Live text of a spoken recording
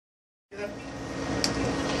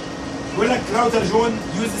بيقول لك راوتر جون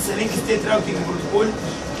يوزز لينك ستيت راوتنج بروتوكول.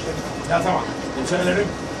 لا طبعا بنشغل الريب.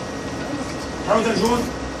 راوتر جون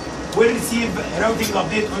ويل ريسيف راوتنج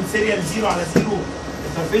ابديت اون سيريال 0 على 0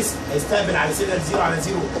 انترفيس، هيستقبل على سيريال 0 على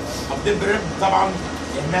 0 ابديت بالريب طبعا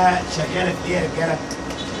لانها شغاله في ايه يا رجاله؟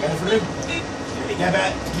 شغاله في الريب. الاجابه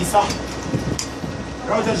دي صح.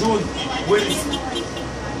 راوتر جون ويل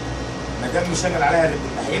ما دام مشغل عليها الريب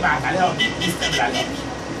هيبعت عليها ابديت يستقبل عليها ابديت.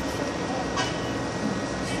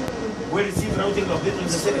 ويرسيف راوتنج ابديت من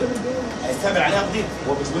السيريال، هيستقبل عليها ابديت.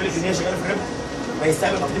 هو مش بيقول لك ان هي شغاله في الريب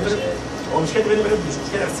فيستقبل ابديت بالريب، هو مش كاتب انه بالريب، مش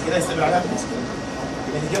مشكله بس كده هيستقبل عليها ابديت.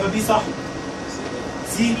 يبقى الاجابه بي صح.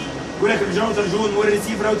 سي بيقول لك الراوتر جون ويل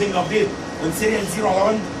ريسيف راوتنج ابديت من سيريال 0 على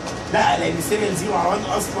 1. لا، لان السيريال 0 على 1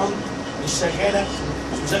 اصلا مش شغاله،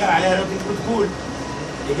 مش مشغل عليها راوتنج بروتوكول.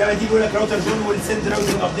 الاجابه دي بيقول لك راوتر جون ويل سند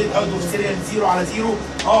راوتنج ابديت اوت اوف سيريال 0 على 0.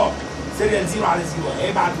 سيريال 0 على 0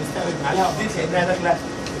 هيبعت ويستقبل عليها ابديت لانها داخله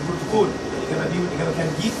البروتوكول. الاجابه دي والاجابه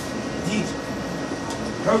كانت دي.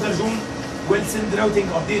 راوتر جون ويل سند راوتنج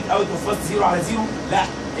ابديت اوت اوف فاست 0 على 0. لا،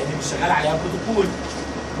 لان مش شغال عليها بروتوكول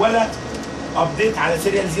ولا ابديت على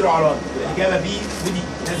سيريال 0 على 1. الاجابه بي ودي.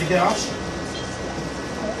 نازل كده يا وحش.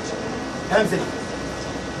 امثله.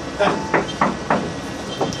 طيب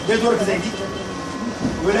نتورك زي دي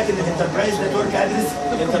بيقول لك ان الانتربرايز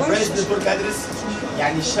نتورك ادرس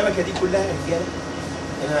يعني الشبكه دي كلها يا رجاله.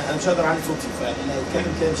 انا مش هقدر اعلي صوتي فاللي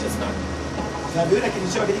هيتكلم كده مش هيسمعني. فبيقول لك ان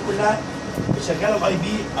الشبكه دي كلها شغاله الاي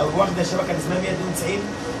بي او واخده الشبكه اللي اسمها 192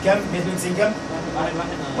 كام؟ 192 كام؟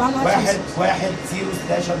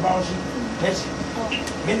 1.1.0/24 ماشي.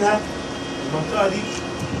 منها المنطقه دي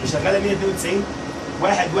شغاله 192 1.1.65/26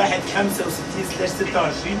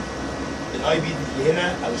 الاي بي اللي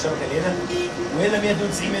هنا او الشبكه اللي هنا، وهنا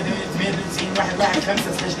 192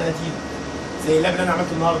 1.1.5/30 زي اللاب اللي انا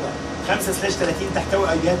عملته النهارده. 5/30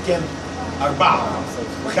 تحتوي اي بيات كام؟ 4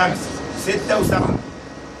 و5 و6 و7.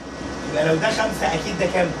 يبقى لو ده 5 اكيد ده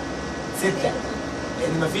كام؟ 6،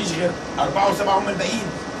 لان مفيش غير 4 و7 هم الباقيين.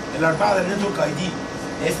 الاربعه ده النتورك اي دي،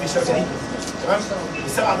 ده اسم الشبكه دي تمام؟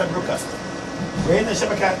 والسبعه ده برودكاست. وهنا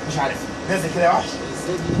شبكه مش عارف نازل كده يا وحش.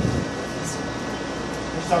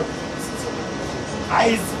 مش طبعا.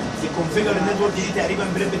 عايز يكونفيجر النتورك دي تقريبا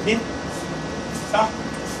بريب 2 صح؟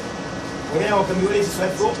 وهنا هو كان بيقول ايه في السؤال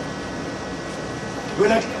فوق؟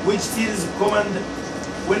 بيقول لك which series command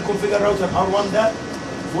will configure router R1 ده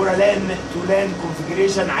for a LAN to LAN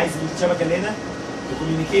configuration. عايز الشبكه اللي هنا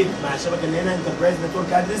تكوميونيكيت مع الشبكه اللي هنا انتربرايز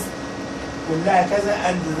نتورك ادرس كلها كذا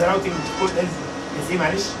and the routing protocol is ايه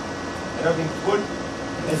معلش؟ الراوتنج بروتوكول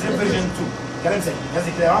is version 2. كلام سليم.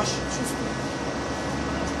 نازل كده يا وحش.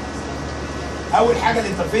 اول حاجه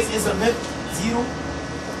الانترفيس ايثرنت 0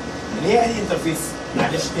 اللي هي انهي انترفيس؟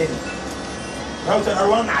 معلش تاني. راوتر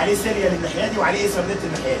R1 عليه سيريال الناحيه دي وعليه ايثرنت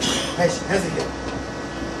الناحيه دي. ماشي نازل كده.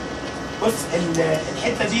 بص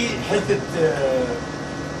الحته دي حته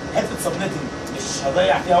سبنتنج مش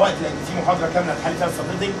هضيع فيها وقت لان في محاضره كامله اتحل فيها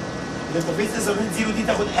السبنتنج. الانترفيس ايثرنت 0 دي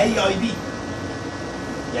تاخد اي اي بي.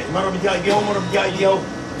 يعني مره بديها اي بي اهو، مره بديها اي بي اهو.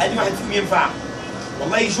 ادي واحد فيهم ينفع.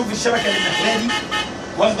 والله يشوف الشبكه اللي الناحيه دي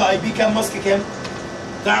واخده اي بي كام، ماسك كام،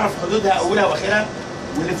 تعرف حدودها اولها واخرها،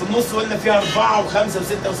 واللي في النص قلنا فيها 4 و5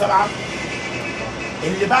 و6 و7.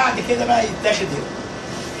 اللي بعد كده بقى يتاخد هنا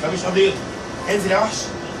فمش قضيته. انزل يا وحش.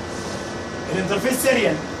 الانترفيس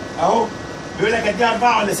سيريال اهو بيقول لك اديها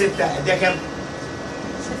 4 ولا 6؟ اديها كام؟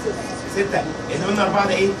 6. اللي قلنا 4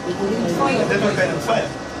 ده ايه؟ نتورك ايدنتيفاير.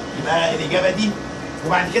 يبقى الاجابه دي.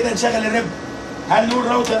 وبعد كده نشغل الريب. هل نقول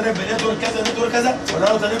راوتر ريب نتورك كذا نتورك كذا ولا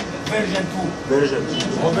راوتر ريب فيرجن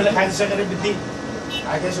 2؟ هو بيقول لك عايز تشغل ريب 2.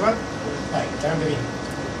 معايا كده يا شباب؟ طيب كلام جميل.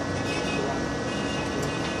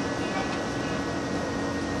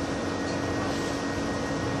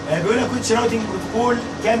 بيقول لك which routing protocol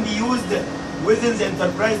can be used within the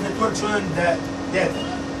enterprise network shown the data.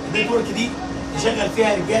 النتورك دي نشغل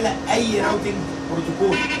فيها رجاله اي راوتنج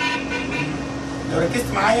بروتوكول. لو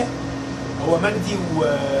ركزت معايا هو مجدي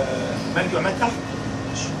وعماد تحت.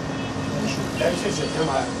 لا مش هشتغل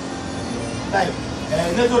معايا. طيب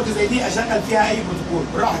نتورك زي دي اشغل فيها اي بروتوكول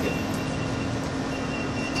بالراحه كده.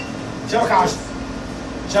 شبكه 10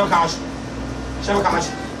 شبكه 10 شبكه 10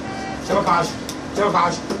 شبكه 10 شبكه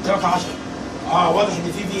 10 شبكه 10. واضح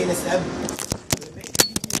ان في في ان اس ام.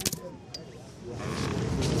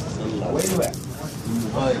 هو ايه اللي وقع؟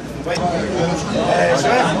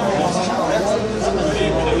 شباب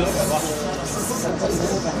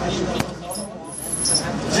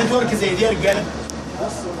نتورك زي دي يا رجاله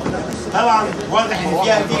طبعا واضح ان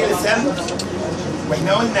فيها في ان اس ام.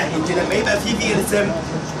 واحنا قلنا ان لما يبقى في في ان اس ام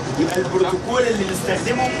يبقى البروتوكول اللي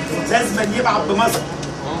نستخدمه لازم يبعت بماسك.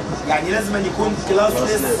 يعني لازم يكون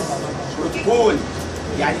كلاسلس بروتوكول.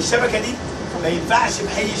 يعني الشبكه دي ما ينفعش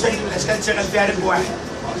باي شكل من الاشكال تشغل فيها رب واحد،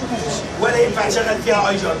 ولا ينفع تشغل فيها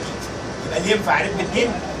اي جي ار بي. يبقى اللي ينفع رب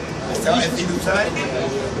اثنين بس سواء اف بي وسمري،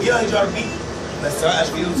 دي اي جي ار بي بس سواء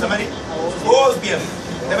اف بي وسمري، اوز بي اف.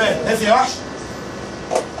 تمام. نازل يا وحش.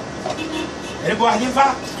 رب واحد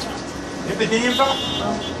ينفع؟ رب اثنين ينفع؟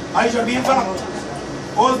 اي جي ار بي ينفع؟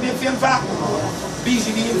 اوز بي اف ينفع؟ بي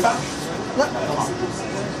جي بي ينفع؟ لا.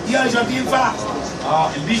 دي اي جي ار بي ينفع؟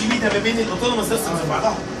 البي جي بي ده ما بين الاوتونوموس سيستمز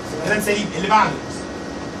وبعضها. كلام سليم. اللي بعده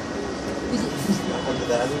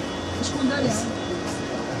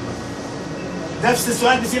نفس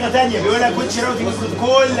السؤال بصيغه ثانيه، بيقول لك which routing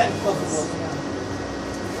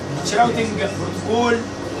protocol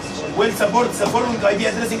will support the following IP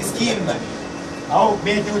addressing scheme. اهو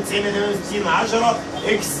 192 10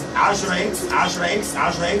 اكس 10 اكس 10 اكس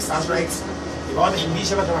 10 اكس 10 اكس. يبقى واضح ان دي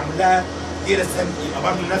شبكه معمول لها دي رسم، يبقى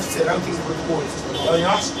برضه نفس الراوتنج بروتوكول. لو يا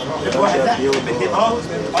وحش رب واحد لا، رب اثنين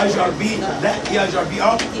اي جي ار بي لا، دي اي جي ار بي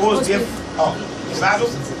اوز بي اف اللي بعده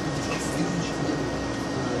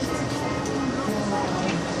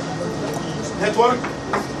نتورك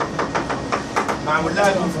معمول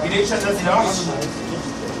لها كونفجريشن. نازل يا وحش.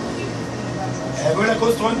 بيقول لك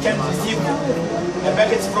host 1 can receive the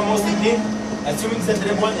packets from host 2 assuming that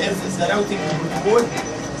rep 1 is the routing protocol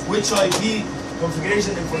which IP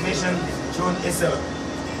configuration information shown is 7.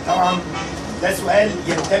 طبعا ده سؤال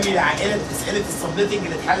ينتمي لعائله اسئله السبنيتنج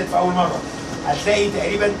اللي اتحلت في اول مره. هتلاقي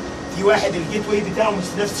تقريبا في واحد الجيت واي بتاعه مش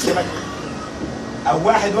في نفس الشبكه، او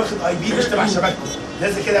واحد واخد اي بي مش تبع شبكته.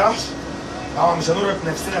 لازم كده يا وحش. طبعا مش هنرهق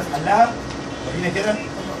نفسنا في حلها. ورينا كده،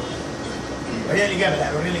 ورينا الاجابه.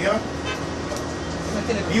 لا ورينا الاجابه.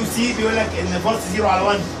 بي يو سي بيقول لك ان فالس 0 على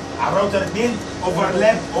 1 على الراوتر 2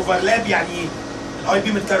 اوفرلاب يعني ايه؟ الاي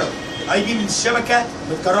بي متكرر، الاي بي من الشبكه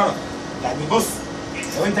متكرره. يعني بص،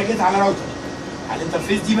 لو انت جيت على راوتر على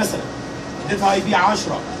الانترفيس دي مثلا اديتها اي بي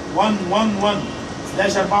 10 111/24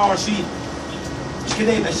 مش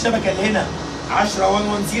كده؟ يبقى الشبكه اللي هنا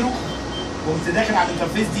 10.1.1.0 وقمت داخل على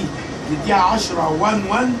الانترفيس دي تديها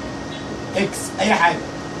 10.1.1 اكس اي حاجه.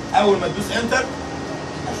 اول ما تدوس انتر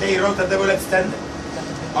هتلاقي الراوتر ده بيقول لك استنى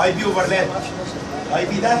اي بي اوفرلاب. الاي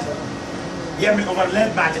بي ده بيعمل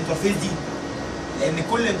اوفرلاب مع الانترفيس دي، لان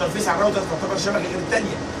كل انترفيس على الراوتر تعتبر شبكه غير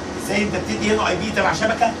الثانيه. ازاي انت بتدي هنا اي بي تبع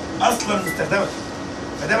شبكه اصلا مستخدمه؟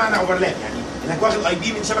 فده معنى اوفرلاب، يعني انك واخد اي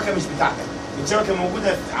بي من شبكه مش بتاعتك، من شبكه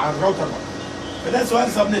موجوده على الراوتر برضه. فده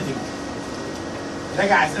سؤال سبنيتنج.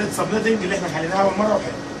 راجع اسئله سبنيتنج اللي احنا حليناها اول مره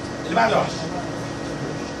وحلو. اللي بعده وحش.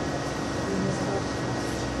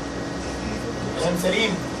 كلام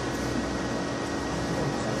سليم.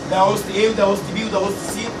 ده هوست A وده هوست B وده هوست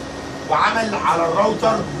C، وعمل على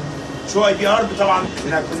الراوتر شو اي بي ارب. طبعا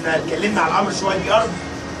احنا كنا اتكلمنا على الامر شو اي بي ارب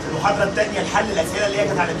في المحاضره الثانيه لحل الاسئله اللي هي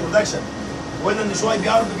كانت على الانترودكشن. وقلنا ان شو اي بي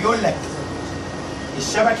ارب بيقول لك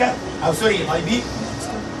الشبكه او سوري الاي بي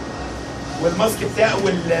والماسك بتاعه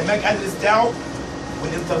والماك ادرس بتاعه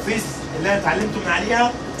والانترفيس اللي انا اتعلمته من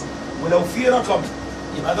عليها، ولو في رقم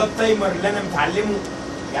يبقى ده التايمر اللي انا متعلمه.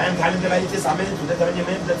 يعني انا متعلم ده بقالي 9 مينت وده 8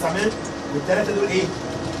 مينت وده 9 مينت، والثلاثه دول ايه؟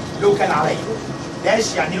 لوكال عليا.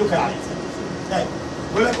 داش يعني لوكال عليا. طيب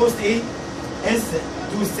بيقول لك هوست ايه؟ از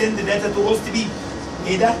تو سند داتا تو هوست بي.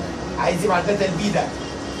 ايه ده؟ عايز يبعت داتا لبي ده.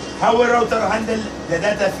 هاو الراوتر هاندل ذا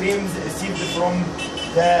داتا فريمز ريسيفد فروم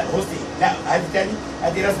ذا هوست ايه؟ لا هاتي تاني،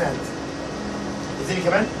 هاتي رسمه هندسه. ازاي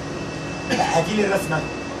كمان؟ لا هاتي لي الرسمه.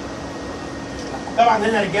 طبعا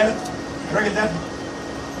هنا يا رجاله الراجل ده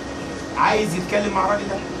عايز يتكلم مع الراجل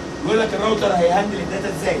ده، يقول لك الراوتر هيهندل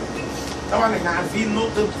الداتا ازاي؟ طبعا احنا عارفين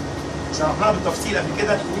نقطه شرحناها بالتفصيل قبل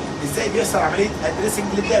كده ازاي بيحصل عمليه ادريسنج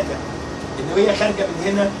للداتا. ان هي خارجه من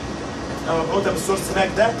هنا مبعوثه بالسورس ماك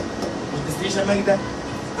ده والديستنيشن ماك ده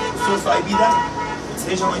والسورس اي بي ده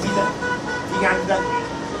والديستنيشن اي بي ده، تيجي عند ده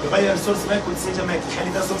يغير السورس ماك والديستنيشن ماك، يخلي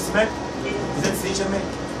ده سورس ماك وده ديستنيشن ماك.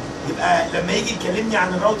 يبقى لما يجي يكلمني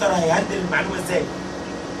عن الراوتر هيهندل المعلومه ازاي؟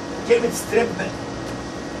 كلمه ستريب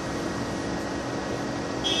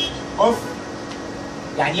اوف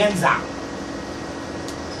يعني ينزع.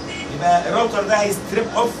 يبقى الراوتر ده هيستريب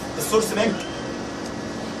اوف السورس ماك،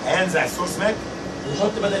 هينزع السورس ماك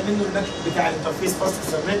ويحط بدل منه الماك بتاع الانترفيس باس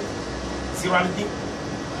ايثرنت 0 على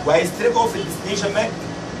 2، وهيستريب اوف الديستنيشن ماك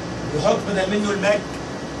ويحط بدل منه الماك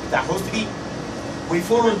بتاع هوست بي،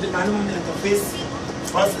 ويفورورد المعلومه من الانترفيس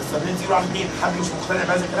باس ايثرنت 0 على 2. حد مش مقتنع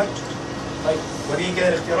بهذا الكلام؟ طيب وريني كده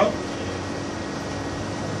الاختيارات.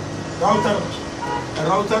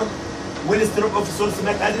 الراوتر will strip off source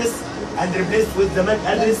MAC address and replace with the MAC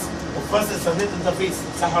address of fast Ethernet interface.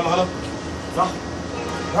 صح ولا غلط؟ صح.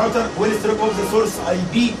 راوتر will strip off the source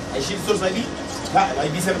IP. هيشيل السورس اي بي؟ لا الاي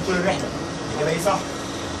بي ثابت طول الرحله. يبقى ايه صح؟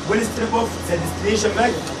 will strip off the destination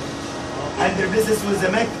MAC and replaces with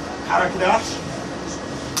the MAC. حرك كده وحش.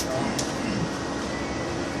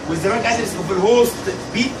 with the MAC address of الهوست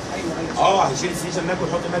بي. هيشيل الديستنيشن ماك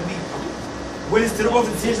ويحط ماك بي. والستروب اوف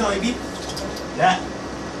الديستنيشن اي بي؟ لا.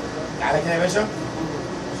 تعالى كده يا باشا.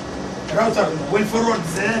 الراوتر والفورورد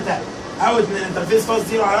داتا اوت من الانترفيس فاست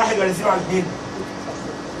 0 على 1 ولا 0 على 2؟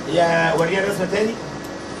 هي وريها الرسمه تاني.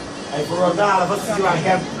 هيفوروردها على فاست 0 على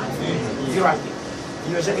كام؟ 0 على 2.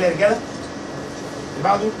 دي مشاكل يا رجاله. اللي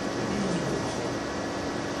بعده.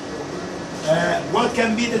 what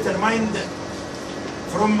can be determined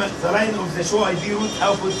from the line of the show IP route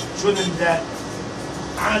output shown in the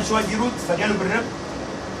عمل show IP route فجاله بالرب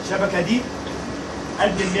الشبكه دي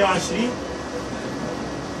قد ال 120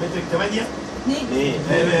 متر 8 متر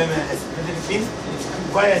 2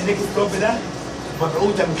 فايا النيك ستوب ده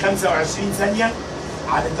مبعوثه من 25 ثانيه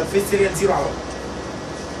على الانترفيس سيريال 0 على 1.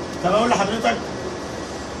 طب اقول لحضرتك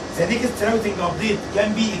the next routing update can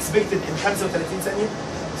be expected in 35 ثانيه.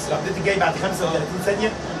 الابديت الجاي بعد 35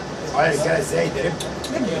 ثانيه. يا رجاله ازاي ده رب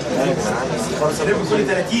كل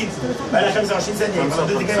 30 بقى لها 25 ثانيه يبقى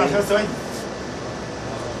الابديت الجاي بعد 5 ثواني.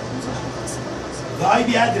 The IP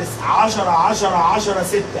address 10 10 10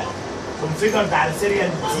 6 configured على سيريال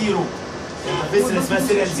 0 الانترفيس اللي اسمها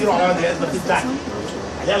سيريال 0 على الانترفيس بتاعتي.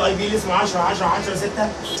 عليها الاي بي اللي اسمه 10 10 10 6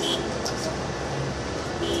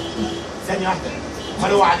 ثانيه واحده.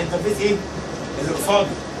 امال هو على الانترفيس ايه؟ اللي قصادي.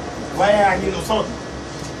 ويعني اللي قصادي.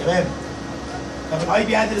 تمام. طب الاي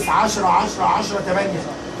بي ادرس 10 10 10 8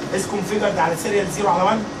 از كونفيجرد على سيريال 0 على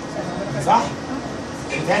 1 صح؟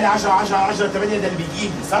 بيتهيألي 10 10 10 8 ده اللي بيجي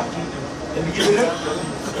لي صح؟ ده اللي بيجيب الرب؟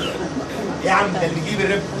 ايه يا عم ده اللي بيجيب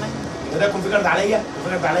الرب؟ يبقى ده كونفيجرد عليا؟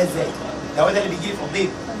 كونفيجرد عليا ازاي؟ ده هو ده اللي بيجي لي في ابديت.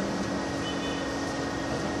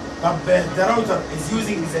 طب the router is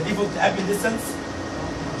using the default admin distance.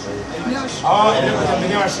 الرب كان ب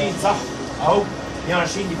 120 صح؟ اهو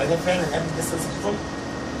 120 يبقى ده فعلا admin distance default.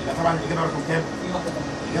 يبقى طبعا الاجابه رقم كام؟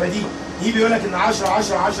 الاجابه دي بيقول لك ان 10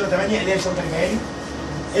 10 10 8 اللي هي الشبكه اللي جايه لي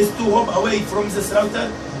is to hop away from this router.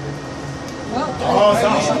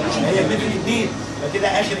 صح هي متر 2 يبقى كده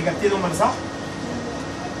اخر اجابتين هم اللي صح.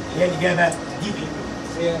 هي الاجابه دي بي.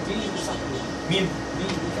 هي بي مش صح. مين؟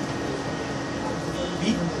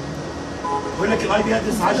 بي بيقول لك الاي بي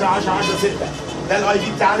ادرس 10 10 10 6 ده الاي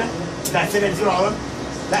بي بتاعنا بتاع سيريال 0 على 1.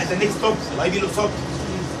 لا ده النكست ستوب الاي بي اللي قصاد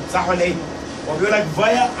صح ولا ايه؟ هو بيقول لك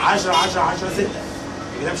فايا 10 10 10 6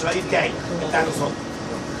 يبقى ده مش الاي بتاعي بتاع اللي قصاد.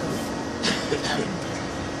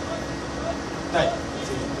 طيب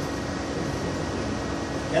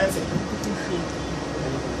كلام سهل.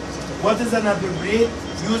 What is an appropriate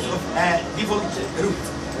use of a default route؟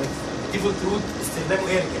 default route استخدامه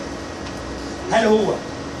ايه يا رجاله؟ هل هو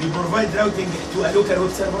بيبروفايد راوتنج تو a local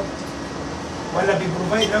web server؟ ولا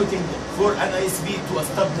بيبروفايد راوتنج فور an ISP to a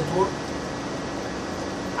stub network؟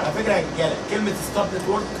 على فكره يا رجاله كلمه ستاب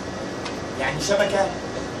نتورك يعني شبكه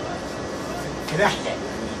في رحله.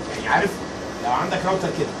 يعني عارف لو عندك راوتر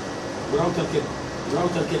كده وراوتر كده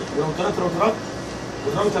وراوتر كده وراوترات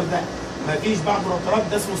والراوتر ده ما فيش بعض الراوترات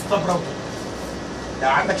ده اسمه ستاب راوتر. لو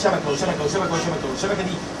عندك شبكه وشبكه وشبكه وشبكه والشبكه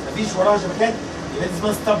دي ما فيش وراها شبكات يبقى دي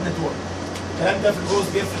اسمها ستاب نتورك. الكلام ده في الجوز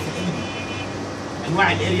بيفرق كتير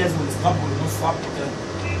انواع الارياز والستاب والنص ستاب والكلام ده.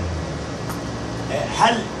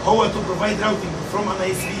 هل هو to provide routing from an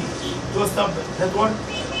ISP to a stub network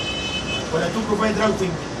ولا to provide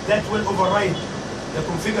routing that will override the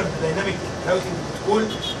configured dynamic routing protocol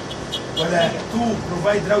ولا to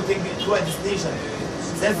provide routing to a destination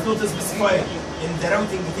that's not specified in the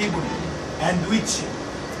routing table and which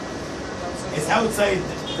is outside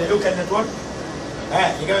the local network؟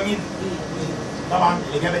 الإجابة مين؟ طبعا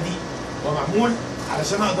الإجابة دي هو معمول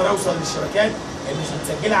علشان أقدر أوصل للشبكات اللي مش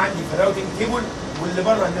متسجلة عندي في الراوتنج تيبل واللي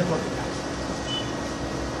بره النتورك بتاعتي.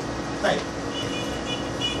 طيب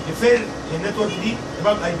نفر للنتورك دي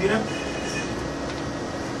يبقى الاي بي رام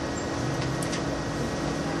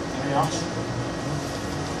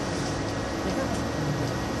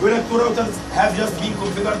يقول لك two routers have just been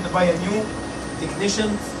configured by a new technician.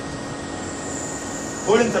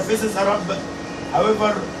 All interfaces are up.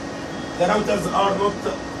 However, the routers are not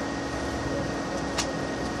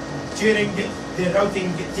sharing the routing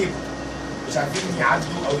table. مش عارفين يعدوا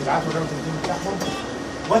او يبعتوا الراوتنج تيبل بتاعهم.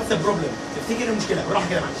 What's the problem؟ تفتكر المشكله بالراحه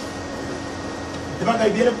كده معلش. انت بقى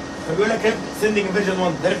جايب رب فبيقول لك رب سندنج فيرجن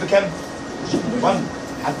 1 ده رب كام؟ 1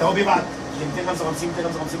 حتى هو بيبعت 255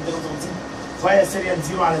 255 255 فايا سيريال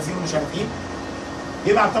 0 على 0 مش عارفين.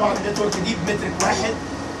 بيبعت طبعا النتورك دي بمترك واحد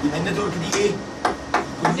يبقى النتورك دي ايه؟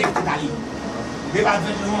 كونكتد عليه. بيبعت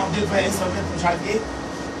فيرجن 1 ابديت فايا انترنت مش عارف ايه.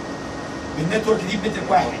 بالنتورك دي بمترك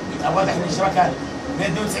واحد يبقى واضح ان الشبكه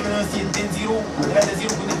 192 2 0 3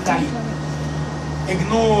 0 كونكتد عليه.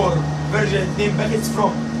 اجنور فيرجن 2 باكيتس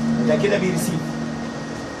فروم، ده كده بيريسيف.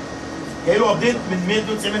 جاي له ابديت من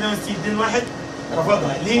 192 1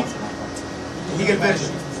 رفضها ليه؟ الليجل فيرجن.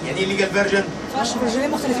 يعني ايه الليجل فيرجن؟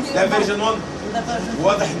 فيرجنين مختلفين. ده فيرجن 1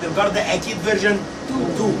 واضح ان الجار ده اكيد فيرجن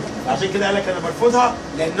 2 عشان كده قال لك انا برفضها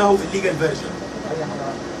لانه الليجل فيرجن.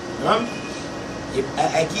 تمام؟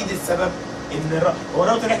 يبقى اكيد السبب ان هو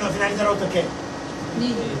الراوتر اللي احنا واقفين عليه ده راوتر كام؟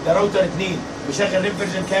 ده راوتر 2 مشغل ريب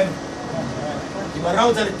فيرجن كام؟ يبقى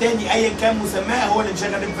الراوتر الثاني ايا كان مسماه هو اللي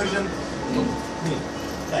مشغل ريب فيرجن 2.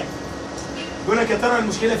 طيب بيقول لك يا ترى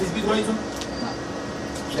المشكله في سبيد هورايزون؟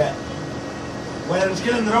 لا. ولا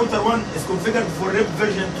المشكله ان راوتر 1 is configured for rib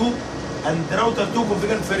version 2 and راوتر 2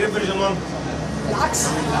 configured for rib version 1؟ العكس.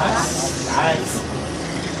 العكس.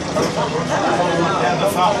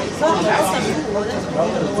 ده صح.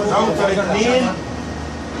 راوتر 2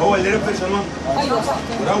 هو اللي ريب فيرجن 1. ايوه صح.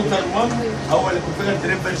 وراوتر 1 هو اللي configured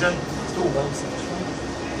ريب فيرجن 2.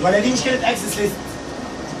 ولا دي مشكله اكسس ليست؟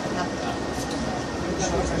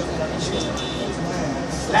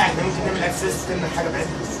 لا احنا ممكن نعمل اكسس تمنع حاجه بعيدة.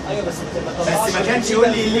 ايوه بس ما كانش يقول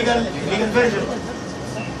لي الليجل فيرجن.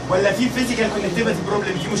 ولا في فيزيكال كونكتيفيتي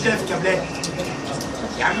بروبلم، في مشكله في الكابلات.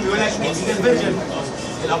 يا عم بيقول لك الليجل فيرجن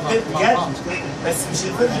الابديت بجد بس مش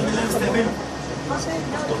الفيرجن اللي انا مستقبله.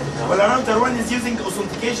 ولا راوتر 1 از يوزنج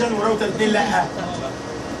اوثنتيكيشن وراوتر 2 لا.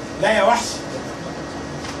 لا يا وحش.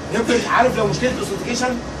 نفرض عارف لو مشكله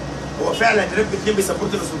الاوثنتيكيشن هو فعلا ريب 2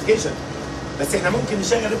 بيسبورت الاوثنتيكيشن بس احنا ممكن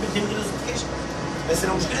نشغل ريب 2 من الاوثنتيكيشن. بس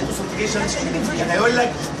لو مشكله اوثنتيكيشن كان هيقول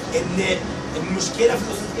لك ان المشكله في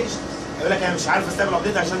الاوثنتيكيشن، هيقول لك انا مش عارف استقبل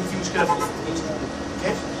ابديت عشان في مشكله في الاوثنتيكيشن.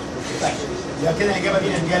 اوكي؟ طيب يبقى كده الاجابه دي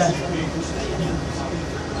يا رجاله.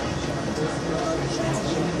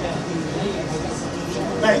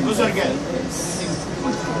 طيب بصوا يا رجاله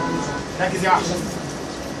ركز يا وحش.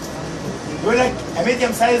 يقول لك a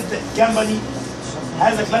medium sized company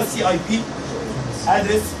has a class CIP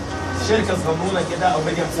address، شركه صغنونه كده او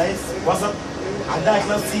ميديوم سايز وسط عندها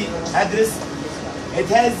كلاس سي ادرس. It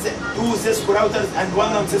has 2 Cisco routers and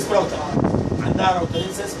 1 non-Cisco router. عندها راوترين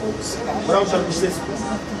سيسكو وراوتر مش سيسكو.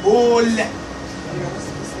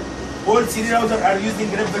 All 3 router are using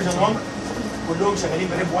RIP version 1. كلهم شغالين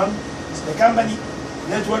بريب 1. The company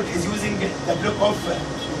network is using the block of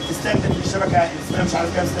تستخدم الشبكه اللي اسمها مش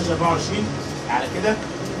عارف كام 24 على كده.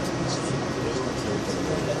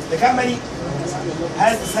 The company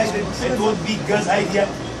has decided it would be a good idea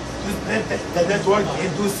to split the network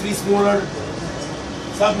into 3 smaller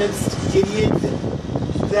subnets, create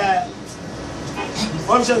the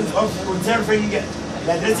options of conserving the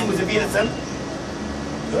addressing with the VLSM.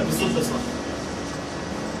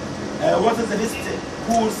 What is the best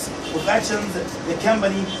course of actions the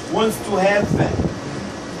company wants to have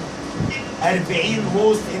 40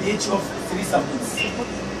 hosts in each of 3 subnets.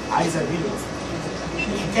 عايز 40 host.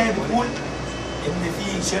 الحكايه بتقول ان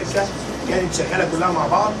في شركه كانت شغاله كلها مع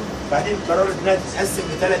بعض بعدين قررت انها تتقسم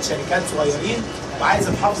ل3 شركات صغيرين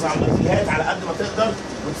وعايزه تحافظ على النقليات على قد ما تقدر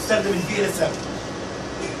وتستخدم الفي اس ام.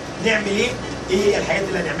 نعمل ايه؟ ايه هي الحاجات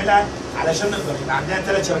اللي هنعملها علشان نقدر يبقى عندنا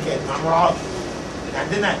 3 شبكات مع مراعاه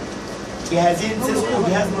عندنا جهازين سيسكو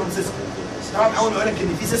وجهاز نون سيسكو. طبعا اول ما اقول لك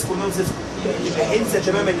ان في سيسكو ونون سيسكو يبقى انسى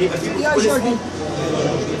تماما ان يبقى في بروتوكول اسمه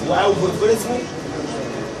او بروتوكول اسمه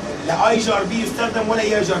لا اي جي ار بي يستخدم ولا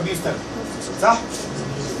اي جي ار بي يستخدم. صح؟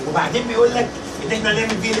 وبعدين بيقول لك ان احنا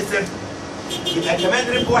هنعمل في ال اس ام يبقى كمان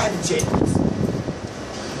ريب واحد اتشال.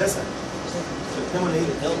 هندسه بتنام ولا ايه؟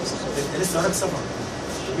 انت لسه وراك سفر.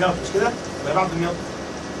 دمياط مش كده؟ يبقى بعد دمياط.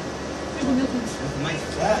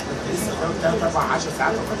 لا انت لسه قدامك 3 4 10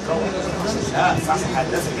 ساعات وهتروح. لا صح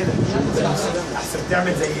هندسه كده. احسن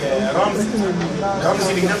تعمل زي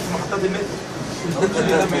رمزي بينام في محطات المترو.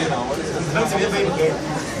 رمزي بينام في مكان.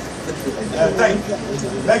 طيب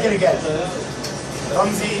باقي رجاله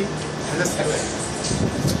رمزي هندسه حلوان.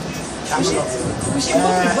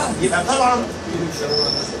 يبقى طبعا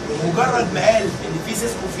مجرد ما قال ان في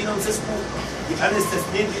سيسكو وفي نون سيسكو يبقى انا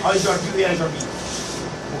استثنيت اي جي ار بي واي جي ار بي.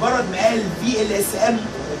 مجرد ما قال في ال اس ام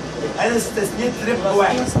يبقى انا استثنيت ريب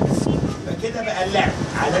واحد. فكده بقى اللعب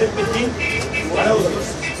على ريب 2 ولو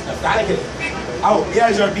تعالى كده اهو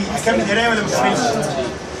اي جي ار بي اكمل قرايه ولا ما اكملش؟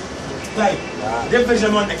 طيب ريب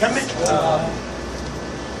فيرجن 1 اكمل؟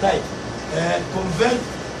 طيب كونفيرت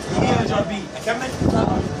اي جي ار بي اكمل؟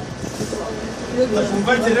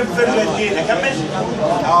 كونفرت ريب فيرجن 2 اكمل؟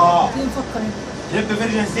 ريب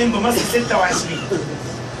فيرجن 2 بماسك 26.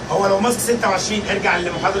 هو لو ماسك 26 ارجع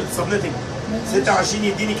لمحاضره السبنتنج 26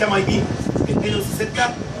 يديني كام اي بي؟ 2 و6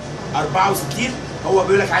 64. هو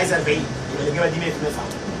بيقول لك عايز 40 يبقى الاجابه دي 100% صح.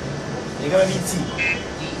 الاجابه مين؟ سي.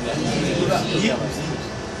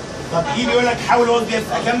 طب يجي بيقول لك حاول وات بي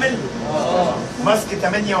اف، اكمل؟ ماسك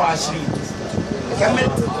 28 اكمل؟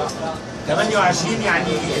 28 يعني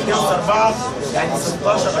 2 في 4 يعني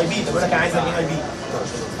 16 اي بي. بيقول لك انا عايز 40 اي بي.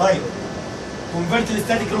 طيب كونفرت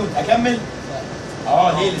الستاتيك روت، اكمل؟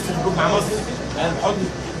 ليه الستاتيك روت مع ماسك؟ انا بحط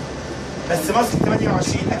بس ماسك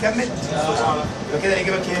 28 اكمل؟ يبقى كده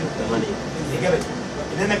الاجابه كام؟ 8. الاجابه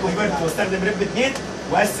ان انا كونفرت واستخدم ريب 2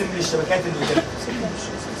 واقسم للشبكات اللي قدامي.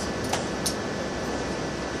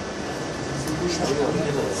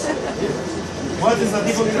 What is the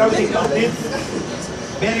default routing update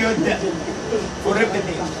period for rep 2؟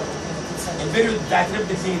 البيريود بتاعت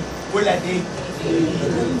ريب 2 كل قد ايه؟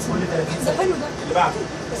 كل 30 ده حلو ده. اللي بعده.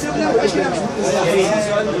 يا ريت.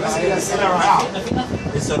 اسئله رائعه.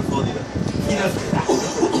 لسه الفاضي ده. في ناس بتضحك.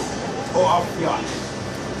 اقف يعني.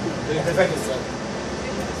 انت فاكر السؤال؟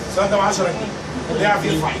 السؤال ده ب 10 جنيه. اللي يعرف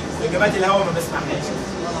يرفع ايده. اجابات الهوا ما بسمعهاش.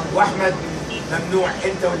 واحمد ممنوع،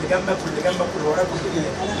 انت واللي جنبك واللي جنبك واللي وراك واللي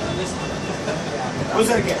بص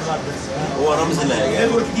يا رجاله، هو رمز اللي هيجي.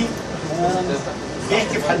 النتورك دي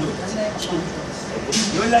بيحكي في حدود.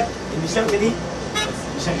 يقول لك ان الشبكه دي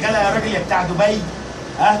مشغله يا راجل يا بتاع دبي،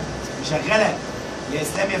 مشغله يا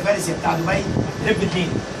اسلام يا فارس يا بتاع دبي ريب 2.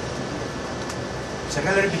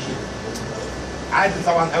 شغاله ريب 2 عادي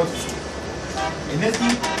طبعا اوت. الناس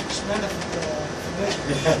دي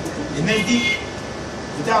الناس دي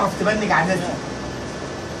بتعرف تبنج على الناس دي،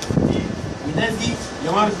 والناس دي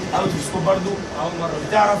يا مارك اوت سكوب برضه اول مره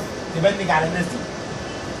بتعرف تبنج على الناس دي،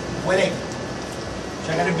 ولكن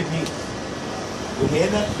شغالين باثنين، واللي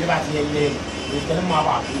هنا يبعت للي هنا ويتكلموا مع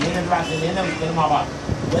بعض، واللي هنا بيبعت للي هنا ويتكلموا مع بعض،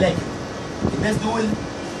 ولكن الناس دول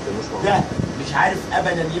ده مش عارف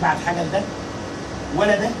ابدا يبعت حاجه لده،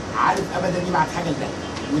 ولا ده عارف ابدا يبعت حاجه لده،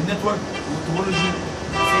 والنتورك والتكنولوجي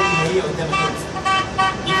زي ما هي قدامك كده.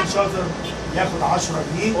 يجي شاطر ياخد 10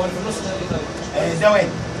 جنيه. هو اللي في النص ده ايه طيب؟ ده واحد.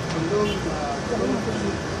 كلهم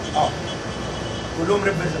كلهم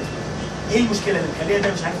ريبريزنت. ايه المشكله اللي مخليها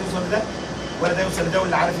ده مش عارف يوصل لده ولا ده يوصل لده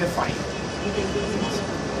واللي عارف يرفع ايه؟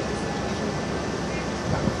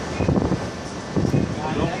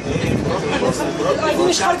 دي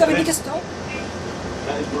مش خارجه من نيكست اهو.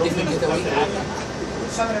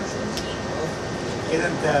 كده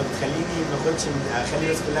انت بتخليني ما اخدش اخلي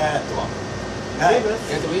الناس كلها تقع.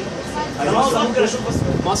 انا ممكن اشوف بس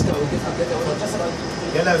ماسك او كده.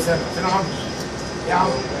 يلا يا اسامه، فين عمرو؟ يا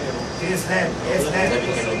عمرو، ايه اسلام؟ ايه اسلام؟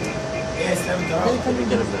 ايه اسلام انت راجل؟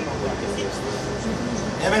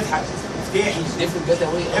 يا مدحت افتحي ديفرنت جاتا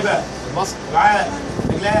واي ايه بقى؟ ماسك معاه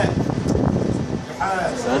رجلات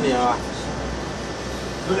ثانية واحدة.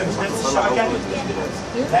 دول مش نفس الشبكه؟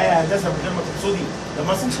 لا يا هندسه من غير ما تقصدي، ده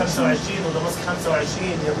ماسك 25 وده ماسك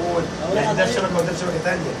 25 يا بول، يعني ده في شبكه وده في شبكه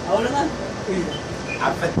ثانيه. اقول انا؟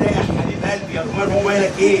 عبد الفتاح حبيب قلبي، اخبار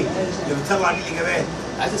موبايلك ايه؟ اللي بتطلع بيه الاجابات.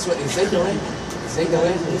 عايز اسال ازاي ده واحد؟ ازاي ده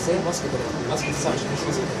واحد؟ ازاي ماسك ده؟ ماسك 29 مش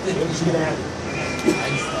ماسك ايه المشكله يعني؟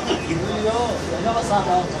 اجابه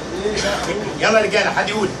صعبه. يلا يا رجاله حد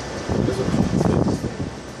يقول.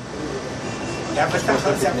 يا عبد الفتاح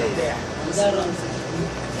خلاص يا عبد الفتاح. ده الرمز.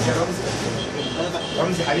 يا رمزي.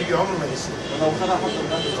 رمزي حبيبي عمره ما يشتغل. لو خدها حط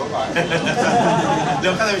قدام الربع.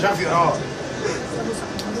 لو خدها مش عارف يقراها.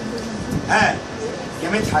 يا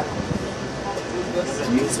مدحت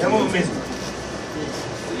يا مؤمن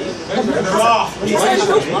راح مش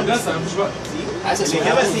وقت. عايز اسال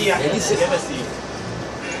الاجابه سي يعني دي الاجابه سي.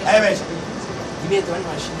 يا باشا دي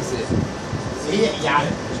 128 ازاي؟ هي يعني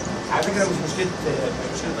على فكره مش مشكله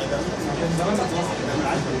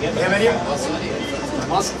يا مريم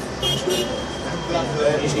ماسك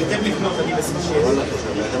مش كاتب لك النقطه دي بس مش هي. بقول لك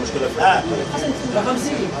ده مشكلة في رقم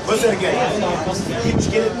سي. بص يا رجاله، دي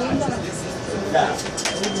مشكله. لا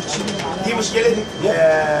دي مشكله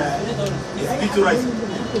سبيتو رايزر.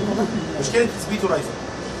 مشكله سبيتو رايزر.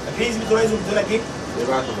 فاكرين سبيتو رايزر بتقول لك ايه؟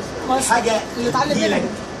 بيبعتوا بس. حاجه اللي اتعلم تجيلك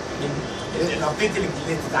منها. الابديت اللي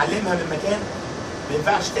تتعلمها من مكان ما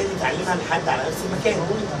ينفعش تاني تعلمها لحد على نفس المكان.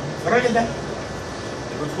 الراجل ده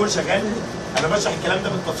البروتوكول شغال، انا بشرح الكلام ده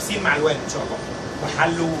بالتفصيل مع الوالد ان شاء الله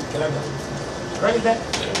وحله والكلام ده. الراجل ده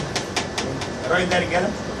يا رجاله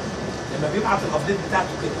لما بيبعت الابديت بتاعته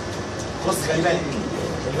كده، بص خلي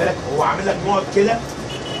بالك هو عامل لك نقط كده،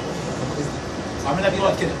 عامل لك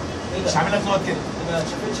نقط كده، مش عامل لك نقط كده. ما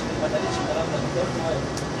شفتش ما قالتش الكلام ده.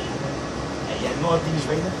 يعني النقط دي مش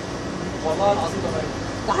باينه. والله العظيم ما باين.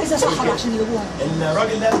 ده عايز اسحب عشان يجيبوها.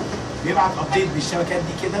 الراجل ده بيبعت ابديت بالشبكات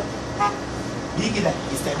دي كده، بيجي ده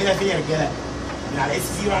يستقبلها فين يا رجاله؟ من على اس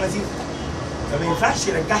 0 على 0، فما ينفعش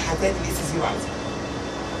يرجعها تاني لاس 0 على 0.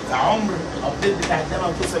 فعمر الابديت بتاعت ده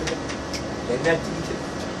ما توصل كده، لانها بتيجي كده.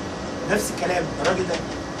 نفس الكلام الراجل ده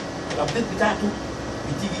الابديت بتاعته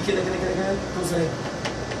بتيجي كده كده كده كده توصل هنا.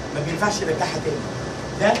 ما بينفعش يرجعها تاني،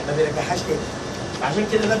 ده ما بيرجعهاش تاني. عشان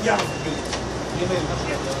كده ده بيعرف الدنيا. ليه ما ينفعش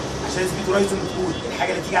كده؟ عشان سبيد هورايزون بتقول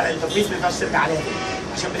الحاجه اللي تيجي على الانترفيس ما ينفعش ترجع عليها تاني،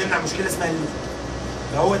 عشان بنمنع مشكله اسمها اللوب.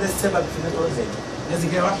 فهو ده السبب في النتورك زي ده.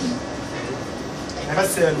 لازم كده واحد. احنا بس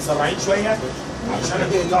مسرعين شويه عشان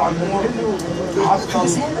نطلع النور عطل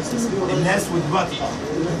الناس ودلوقتي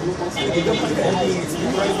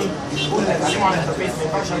بيقول هتعلموا على الانترفيس ما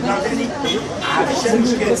ينفعش يرجعوا تاني علشان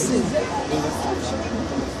مشكله.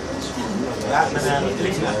 لا ما انا قلت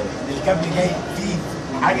لك لا، الكابل جاي فيه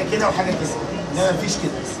حاجه كده وحاجه كده، انما مفيش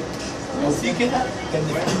كده. لو في كده كان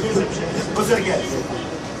بص يا رجاله،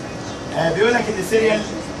 بيقول لك ان السيريال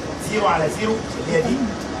 0 على 0 اللي هي دي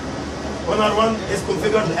Honor 1 is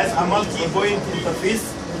configured as a multi-point interface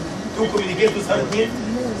to communicate with R2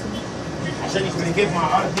 عشان يكومينيكيت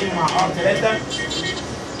مع R2 ومع R3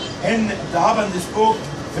 ان the hub and spoke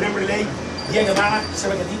frame relay دي يا جماعه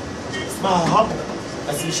الشبكه دي اسمها هاب،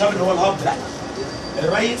 بس مش هاب اللي هو الهاب، لا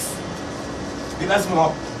الرئيس بيبقى اسمه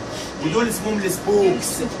الهاب ودول اسمهم السبوكس.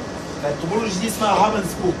 فالتوبولوجي دي اسمها هاب اند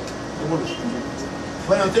سبوك توبولوجي.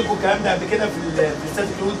 وانا قلت لكم الكلام ده قبل كده في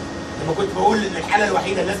الستاتيك لود لما كنت بقول ان الحاله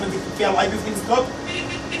الوحيده اللي لازم تكتب فيها الاي بي في ستوب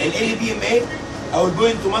ال بي ام اي او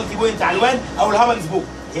البوينت تو مالتي بوينت على الوان او الهاب اند سبوك،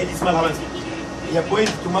 هي دي اسمها الهاب اند سبوك، هي بوينت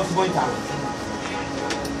تو مالتي بوينت على الوان.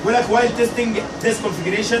 بيقول لك while testing this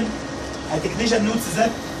configuration a technician notes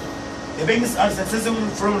that the pings are successful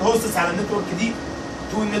from الهوستس على النتورك دي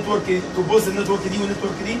تو النتورك تو بوز النتورك دي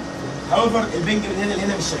والنتورك دي. however البنج من هنا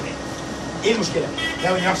لهنا مش شغال. ايه المشكله؟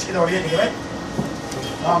 لو ما يعرفش كده ورينا الاجابات.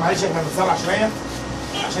 معلش احنا بنسرع شويه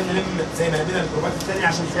عشان نلم زي ما لمينا الجروبات الثانيه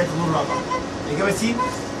عشان فيها النور الأقل. الاجابه سي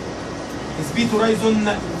سبيد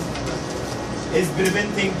هورايزون is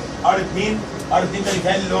preventing R2 ده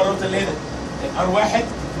بيتهيألي اللي هو الراوتر اللي هنا R1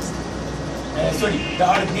 سوري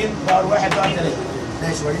ده R2 ده R1 ده R3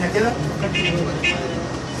 ماشي ورينا كده.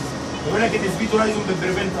 يقول لك ان سبيد هورايزون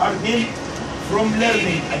بتبريفنت R2 from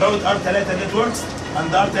learning about R3 networks and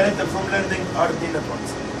R3 from learning R2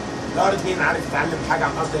 networks. ال R2 عارف يتعلم حاجه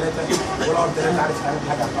عن R3 وال R3 عارف يتعلم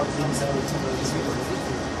حاجه عن R2 بسبب سبيد هورايزون.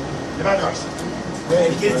 اللي بعده 10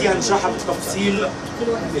 والكيس دي هنشرحها بالتفصيل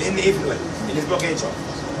في ال NA في الوقت الاسبوع الجاي ان شاء الله.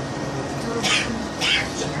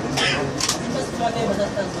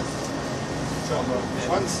 ان شاء الله.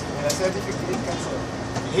 باشمهندس الاسئله دي في الجديد كام سؤال؟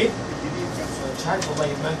 ايه؟ الجديد كام سؤال؟ مش عارف والله،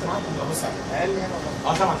 ما انت معاك تبقى بص عليه. اقل هنا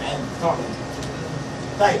ولا طبعا اقل طبعا.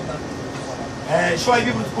 طيب شو اي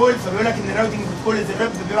بي بروتوكول، فبيقول لك ان الراوتنج بروتوكول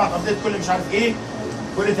الرب بيبعت ابديت كل مش عارف ايه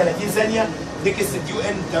كل 30 ثانيه. ديكس الديو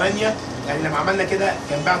ان 8 يعني لما عملنا كده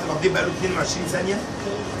كان بعت الابديت بقى له 22 ثانيه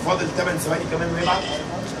فاضل 8 ثواني كمان ويبعت.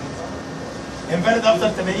 انفاليد افتر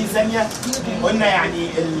 80 ثانيه قلنا يعني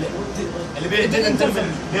اللي بيديد انترفل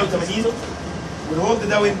 180 والهولد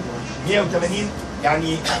داون 180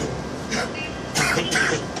 يعني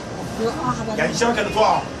يعني الشبكه اللي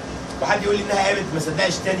تقع وحد يقول لي انها قامت ما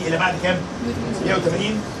صدقش تاني الا بعد كام؟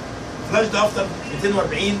 180. فلاش ده افتر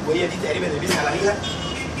 240 وهي دي تقريبا اللي بيسال عليها.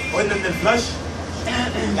 قلنا ان الفلاش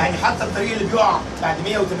يعني حتى الطريق اللي بيقع بعد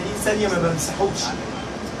 180 ثانيه ما بمسحوش،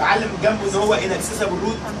 بعلم جنبه ان هو انكسسبل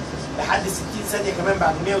روت لحد 60 ثانيه كمان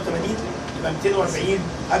بعد 180 يبقى 240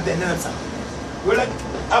 ابدا ان انا امسحه. يقول لك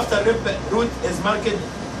افتر ريب روت از ماركد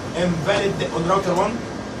انفاليد اون راوتر 1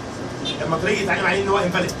 لما الطريق يتعلم عليه ان هو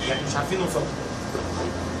انفاليد يعني مش عارفين نوصل.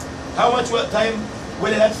 How much time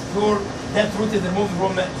will elapse before that route is removed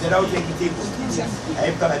from the routing table؟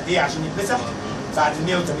 هيفضل قد ايه عشان يتمسح؟ بعد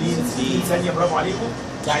 180 60 ثانيه برافو عليكم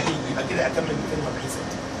يعني يبقى كده اكمل 240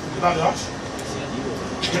 ثانيه. اللي بعده وحش.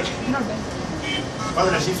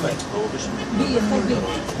 فاضل 20 سؤال.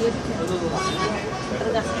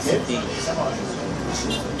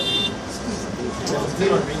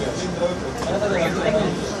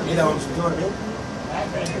 ايه ده هو مش 240؟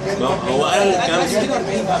 هو قال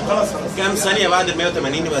خلاص كام ثانية بعد ال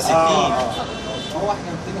 180 يبقى 60. هو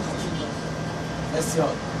احنا 250 بس يلا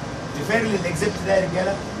ريفير للاكزيبت ده يا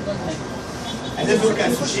رجاله. النتورك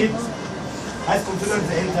اسوشيت has configured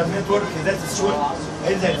the inter-network that is shown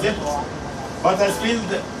in the exit but has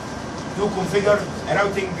failed to configure a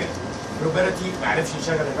routing property ما عرفش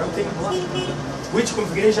يشغل الراوتنج which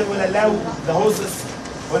configuration will allow the hosts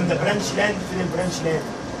on the branch land فين البرانش لاند؟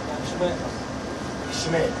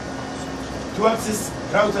 الشمال to access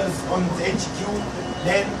routers on the HQ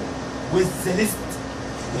LAN with the least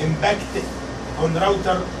impact on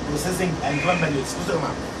router processing and WAN bandwidth. بصوا يا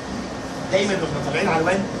جماعه دايما واحنا طالعين على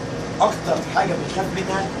الوان اكتر حاجه بنخاف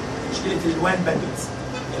منها مشكله الوان باندويث.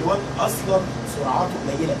 الوان اصلا سرعاته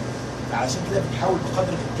قليله فعشان كده بنحاول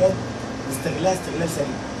بقدر الامكان نستغلها استغلال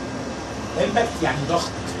سليم. امباكت يعني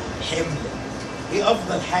ضغط حمل. ايه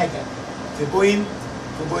افضل حاجه في بوينت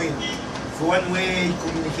في وان واي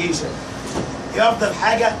كوميونيكيشن. ايه افضل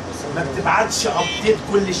حاجه؟ ما بتبعتش ابديت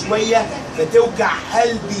كل شويه فتوجع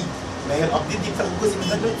قلبي. ما هي الابديت دي بتاخد جزء من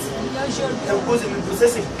الباندويث، بتاخد جزء من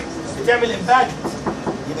البروسيسنج، بتعمل امباكت.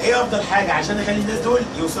 يبقى ايه افضل حاجه عشان اخلي الناس دول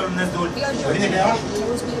يوصلوا للناس دول؟ ورينا كده واحد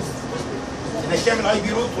انك تعمل اي بي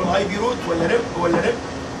روت ولا اي بي روت ولا ريب ولا ريب،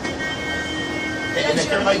 انك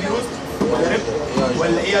تعمل اي بي روت ولا ريب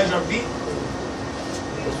ولا اي ار بي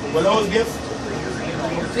ولا او اس بي اف.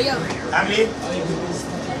 اعمل ايه؟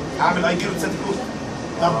 اعمل اي بي روت ستاتيك روت.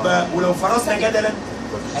 طب ولو فرضنا جدلا،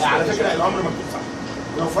 على فكره الامر مكتوب صح،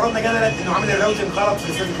 لو فرضنا جدلا انه عامل الراوتنج غلط في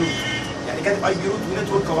الستاتيك روت، يعني كاتب اي بي روت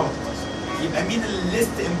ونتورك غلط، يبقى مين الليست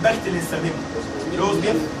امباكت اللي استخدمه؟ الاو اس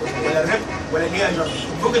بي اف ولا الريب ولا الاي اي ار بي؟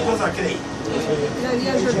 في وجهه نظرك كده ايه؟ لا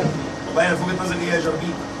الاي اي ار بي. والله انا في وجهه نظري الاي اي ار بي.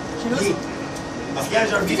 ليه؟ اصل الاي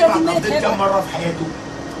اي ار بي بيبعت ابديت كام مره في حياته؟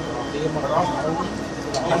 مره واحده.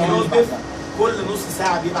 لكن الاو اس بي اف كل نص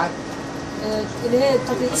ساعه بيبعت، اللي هي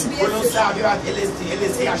بتاعت الاس بي كل نص اف. ساعه بيبعت ال اس تي ال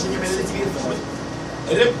اس اي عشان يعمل ال اس بي.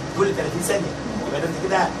 الريب كل 30 ثانيه. يبقى انت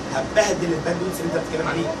كده هتبهدل الباندويث اللي انت بتتكلم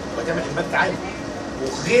عليه وهتعمل امباكت عالي.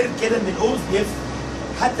 وغير كده ان الاو اس بي اف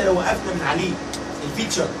حتى لو وقفنا من عليه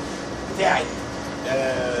الفيتشر بتاعت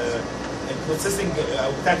البروسيسنج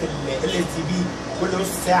او بتاعت ال اس تي بي كل نص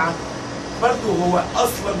ساعه، برضه هو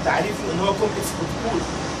اصلا تعريفه ان هو كومبلكس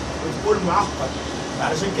بروتوكول معقد.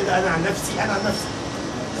 فعلشان كده انا عن نفسي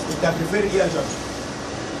كنت هبريفير اي اجر.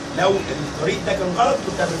 لو الطريق ده كان غلط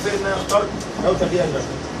كنت هبريفير ان انا اختار راوتر اي اجر.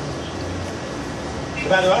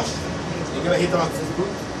 بعد وحش الاجابه ايه طبعا؟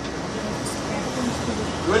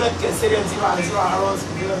 يقول لك سيريال 0 على 0 على 1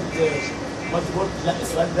 مالتي بورد. لا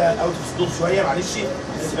السؤال ده اوت اوف سكوب شويه، معلش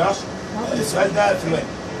ما السؤال ده في الوقت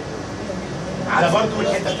على برضه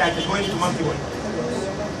الحته بتاعت البوينت ومالتي بوينت.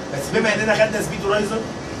 بس بما اننا خدنا سبيد هورايزون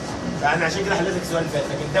فانا عشان كده حليت لك السؤال اللي فات،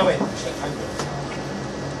 لكن ده وارد مش هيتحل دلوقتي.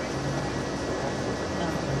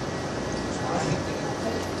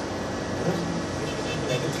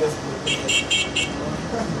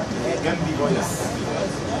 جنبي بايظ،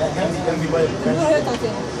 جنبي بايظ.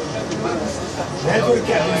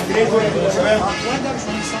 نتورك ادمنستريتور يا شباب،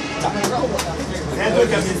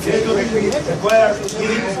 نتورك ادمنستريتور require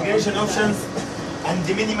configuration options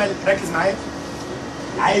and minimal. ركز معايا،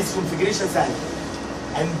 عايز configuration سهل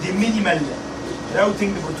and minimal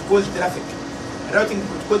routing protocol traffic. routing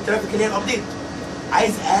protocol traffic اللي هي الابديت،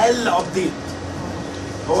 عايز اقل ابديت.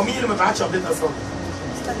 هو مين اللي ما بعتش ابديت اصلا؟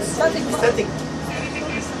 static.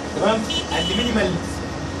 تمام؟ and minimal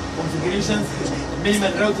configurations,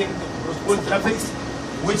 minimal routing protocol traffics,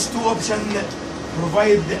 which two options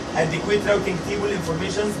provide adequate routing table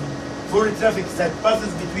information for traffic that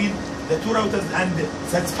passes between the two routers and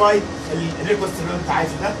satisfy الريكوست اللي انت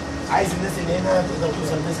عايزه ده. عايز الناس اللي هنا تقدر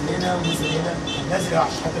توصل الناس اللي هنا والناس اللي هنا، الناس اللي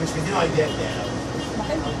حتى مش مدينا ايديات يعني.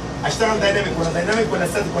 اشتغل دايناميك ولا دايناميك ولا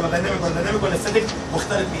ستاتيك ولا دايناميك ولا دايناميك ولا ستاتيك،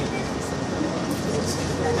 واختار اثنين.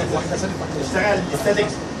 اشتغل ستاتيك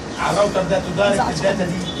على الراوتر ده تدارك الداتا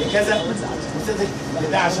دي لكذا، وستاتيك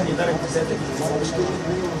لده عشان يدارك الداتا دي.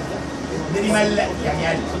 مينيمال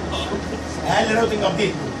يعني اقل راوتنج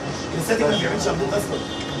ابديت. الستاتيك ما بيعملش ابديت اصلا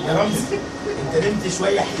يا رمزي. انت نمت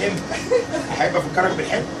شويه حلمت. احب افكرك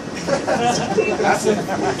بالحلم.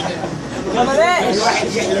 ما بلاش الواحد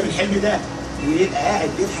يحلم الحلم ده ويبقى قاعد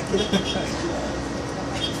بيضحك كده